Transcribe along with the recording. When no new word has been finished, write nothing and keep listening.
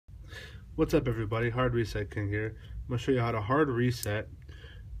What's up, everybody? Hard Reset King here. I'm going to show you how to hard reset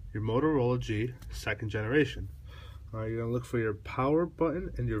your Motorola G second generation. You're going to look for your power button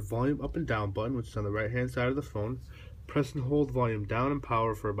and your volume up and down button, which is on the right hand side of the phone. Press and hold volume down and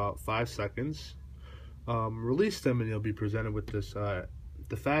power for about 5 seconds. Release them and you'll be presented with this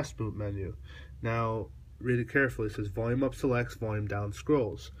the fast boot menu. Now read it carefully. It says volume up selects, volume down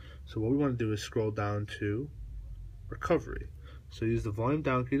scrolls. So what we want to do is scroll down to recovery. So use the volume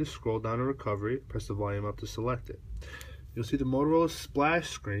down key to scroll down to recovery, press the volume up to select it. You'll see the Motorola splash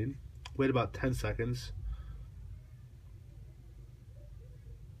screen. Wait about 10 seconds.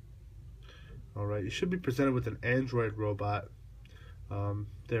 Alright, you should be presented with an Android robot.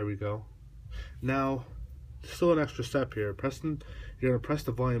 There we go. Now, still an extra step here. You're going to press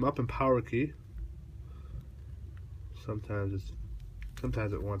the volume up and power key. Sometimes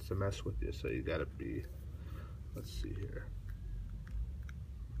it wants to mess with you, so you gotta be, let's see here.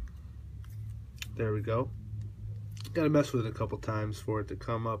 There we go. Got to mess with it a couple times for it to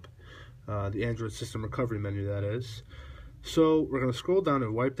come up. The Android system recovery menu, that is. So we're going to scroll down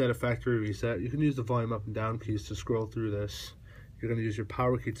and wipe data factory reset. You can use the volume up and down keys to scroll through this. You're going to use your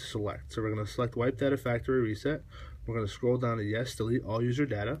power key to select. So we're going to select wipe data factory reset. We're going to scroll down to yes, delete all user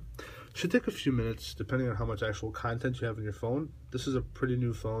data. Should take a few minutes depending on how much actual content you have in your phone. This is a pretty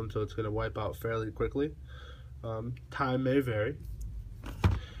new phone, so it's going to wipe out fairly quickly. Time may vary.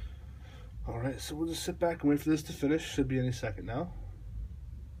 Alright, so we'll just sit back and wait for this to finish. Should be any second now.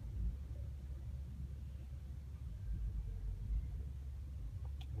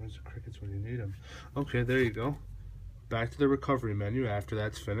 Where's the crickets when you need them? Okay, there you go. Back to the recovery menu after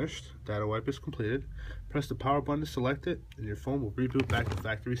that's finished. Data wipe is completed. Press the power button to select it, and your phone will reboot back to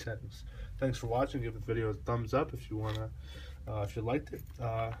factory settings. Thanks for watching. Give the video a thumbs up if you liked it.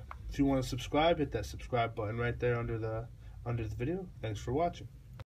 If you want to subscribe, hit that subscribe button right there under the video. Thanks for watching.